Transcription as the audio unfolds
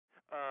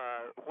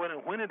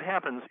when it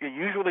happens, it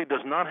usually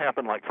does not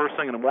happen like first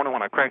thing in the morning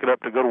when I crank it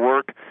up to go to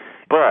work.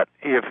 But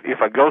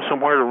if I go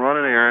somewhere to run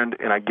an errand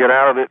and I get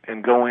out of it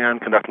and go in,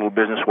 conduct a little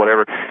business,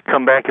 whatever,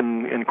 come back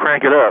and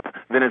crank it up,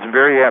 then it's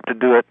very apt to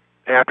do it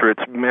after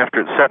it's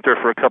sat there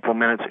for a couple of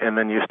minutes and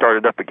then you start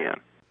it up again.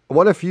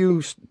 What if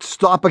you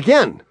stop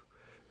again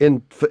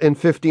in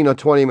 15 or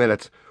 20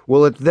 minutes?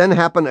 Will it then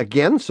happen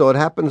again? So it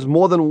happens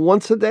more than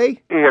once a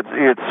day?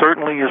 It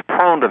certainly is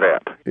prone to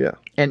that. Yeah.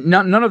 And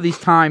none of these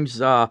times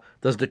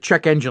does the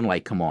check engine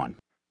light come on.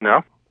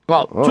 No?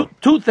 Well,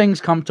 two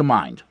things come to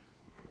mind.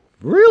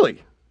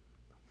 Really?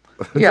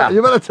 Yeah.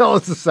 You better tell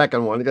us the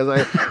second one,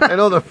 because I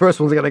know the first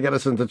one's going to get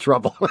us into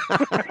trouble.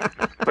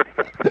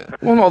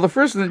 Well, no, the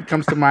first thing that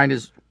comes to mind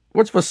is,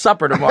 what's for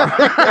supper tomorrow?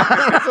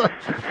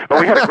 Well,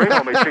 we had a great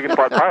homemade chicken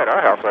pot pie at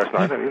our house last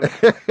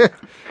night.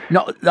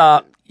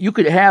 No, you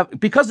could have,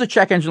 because the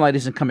check engine light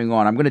isn't coming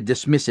on, I'm going to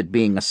dismiss it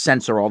being a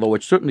sensor, although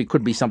it certainly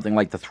could be something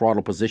like the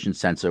throttle position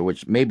sensor,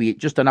 which may be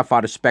just enough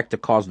out of spec to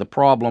cause the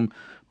problem,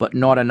 but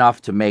not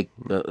enough to make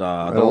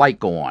the light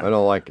go on. I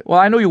don't like it. Well,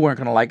 I know you weren't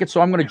going to like it, so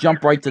I'm going to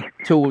jump right to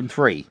 2 and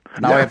 3.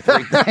 Now I have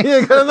 3 things.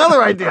 You got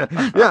another idea.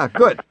 Yeah,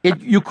 good.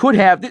 You could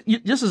have,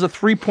 this is a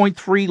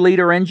 3.3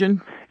 liter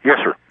engine. Yes,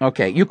 sir.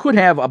 Okay, you could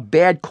have a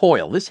bad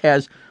coil. This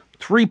has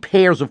 3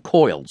 pairs of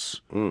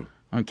coils.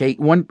 Okay,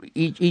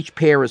 each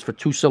pair is for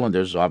 2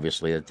 cylinders.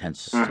 Obviously, that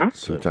hence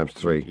 2 times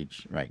 3.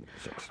 each, right?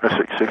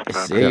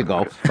 Six. There you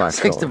go. 5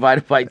 6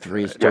 divided by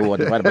 3 is 2. Or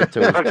divided by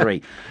 2 is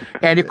 3.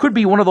 And it could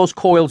be one of those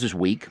coils is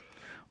weak,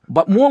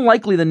 but more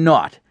likely than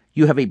not,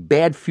 you have a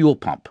bad fuel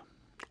pump.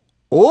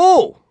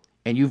 Oh,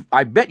 And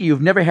I bet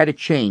you've never had it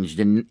changed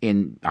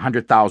in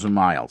 100,000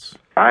 miles.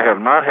 I have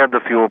not had the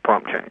fuel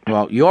pump changed.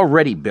 Well, you're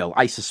ready, Bill,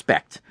 I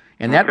suspect.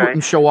 And that Okay.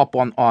 wouldn't show up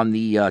on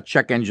the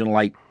check engine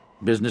light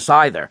business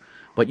either.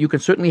 But you can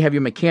certainly have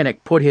your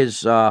mechanic put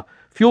his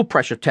fuel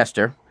pressure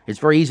tester, it's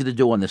very easy to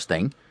do on this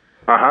thing,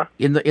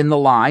 in the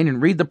line and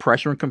read the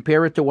pressure and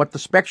compare it to what the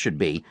spec should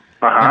be.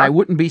 And I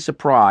wouldn't be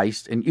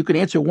surprised, and you can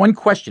answer one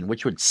question,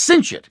 which would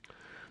cinch it.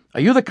 Are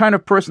you the kind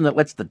of person that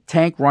lets the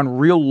tank run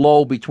real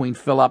low between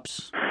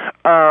fill-ups?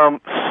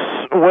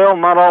 Well,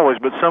 not always,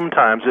 but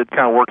sometimes it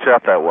kind of works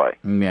out that way.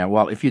 Yeah,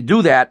 well, if you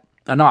do that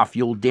enough,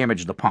 you'll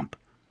damage the pump.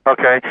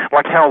 Okay,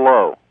 like how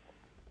low?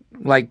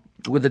 Like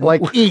with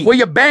the E. where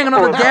you're banging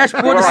on the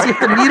dashboard to see if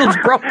the needle's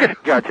broken.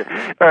 Gotcha.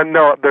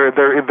 No, there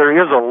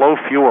is a low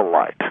fuel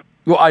light.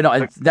 Well, I know,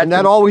 and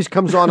that always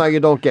comes on or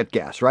you don't get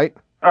gas, right?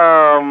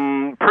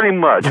 Pretty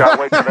much. I'll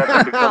wait for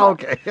that to come on.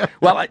 Okay.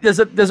 Well, there's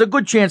a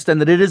good chance then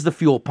that it is the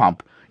fuel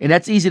pump, and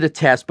that's easy to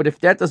test. But if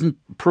that doesn't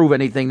prove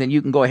anything, then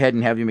you can go ahead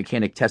and have your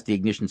mechanic test the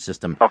ignition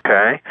system.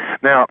 Okay.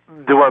 Now,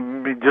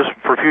 just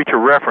for future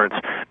reference,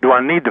 do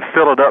I need to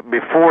fill it up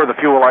before the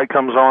fuel light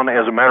comes on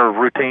as a matter of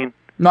routine?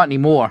 Not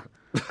anymore.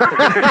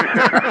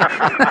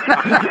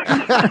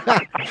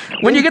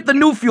 When you get the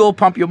new fuel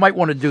pump, you might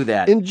want to do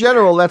that. In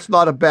general, that's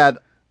not a bad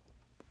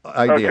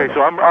idea. Okay,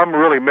 so I'm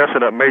really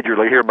messing up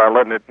majorly here by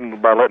letting it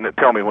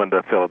tell me when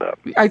to fill it up.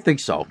 I think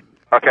so.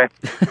 Okay.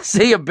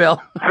 See you,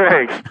 Bill.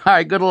 Thanks. All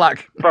right, good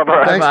luck.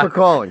 Bye-bye. Thanks for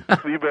calling.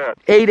 You bet.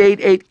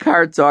 888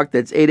 Car Talk.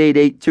 That's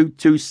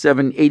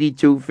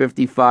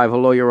 888-227-8255.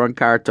 Hello, you're on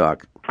Car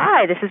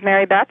Talk.Hi, this is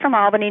Mary Beth from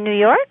Albany, New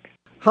York.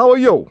 How are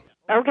you?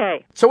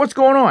 Okay, So what's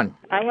going on?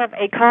 I have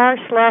a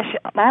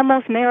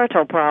car/almost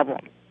marital problem.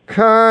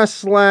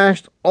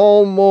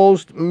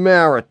 Car/almost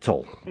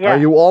marital. Yeah. Are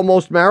you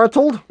almost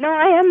marital? No,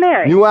 I am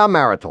married. You are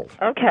marital.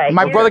 Okay.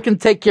 My brother can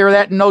take care of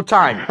that in no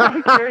time.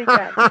 Very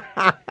good.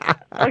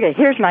 Okay,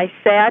 here's my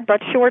sad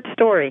but short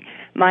story.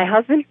 My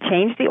husband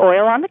changed the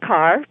oil on the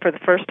car for the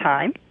first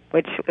time,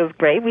 which was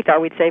great. We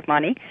thought we'd save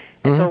money.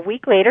 And so a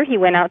week later, he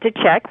went out to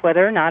check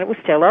whether or not it was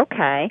still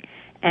okay.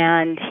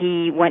 And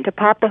he went to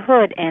pop the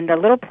hood, and the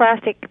little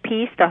plastic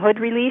piece, the hood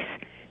release,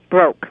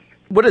 broke.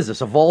 What is this,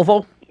 a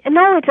Volvo?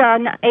 No, it's a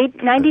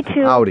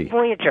 92 Audi.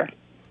 Voyager.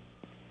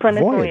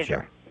 Plymouth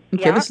Voyager.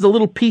 Okay, Yeah. This is the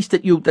little piece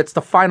that's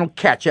the final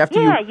catch after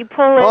Yeah, you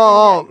pull it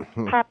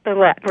and pop the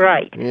left,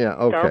 right. Yeah,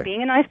 okay. So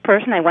being a nice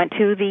person, I went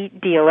to the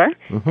dealer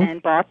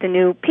and bought the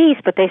new piece,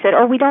 but they said,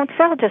 we don't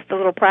sell just the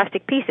little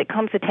plastic piece. It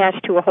comes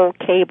attached to a whole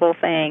cable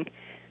thing.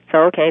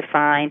 So, okay,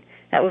 fine.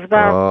 That was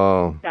about,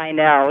 I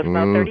know, it was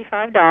about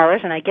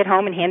 $35, and I get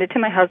home and hand it to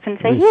my husband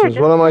and say, He here, says,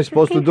 what am I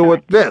supposed to do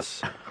with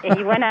this? And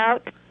he went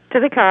out to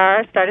the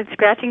car, started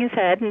scratching his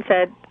head, and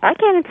said, I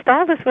can't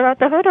install this without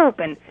the hood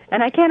open,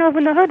 and I can't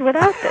open the hood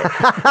without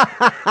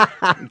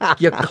this.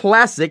 Your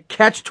classic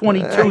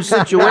catch-22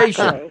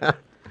 situation.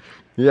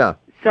 Yeah.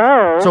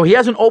 So he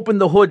hasn't opened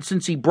the hood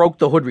since he broke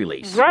the hood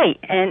release. Right,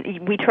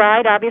 and we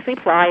tried, obviously,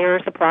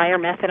 pliers, the plier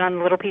method on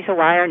the little piece of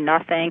wire,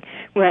 nothing.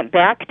 We went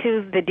back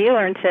to the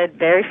dealer and said,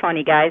 very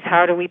funny, guys,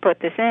 how do we put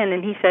this in?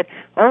 And he said,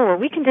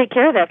 we can take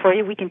care of that for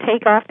you. We can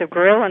take off the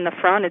grill in the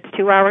front. It's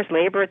 2 hours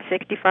labor. It's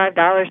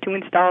 $65 to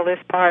install this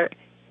part.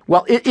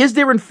 Well, is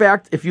there, in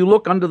fact, if you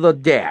look under the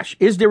dash,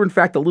 is there, in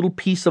fact, a little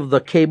piece of the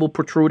cable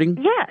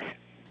protruding? Yes.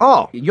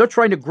 Oh. You're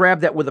trying to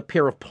grab that with a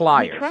pair of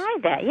pliers. We tried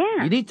that,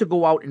 yeah. You need to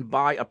go out and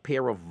buy a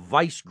pair of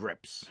vice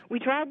grips. We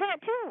tried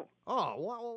that, too. Oh, wow.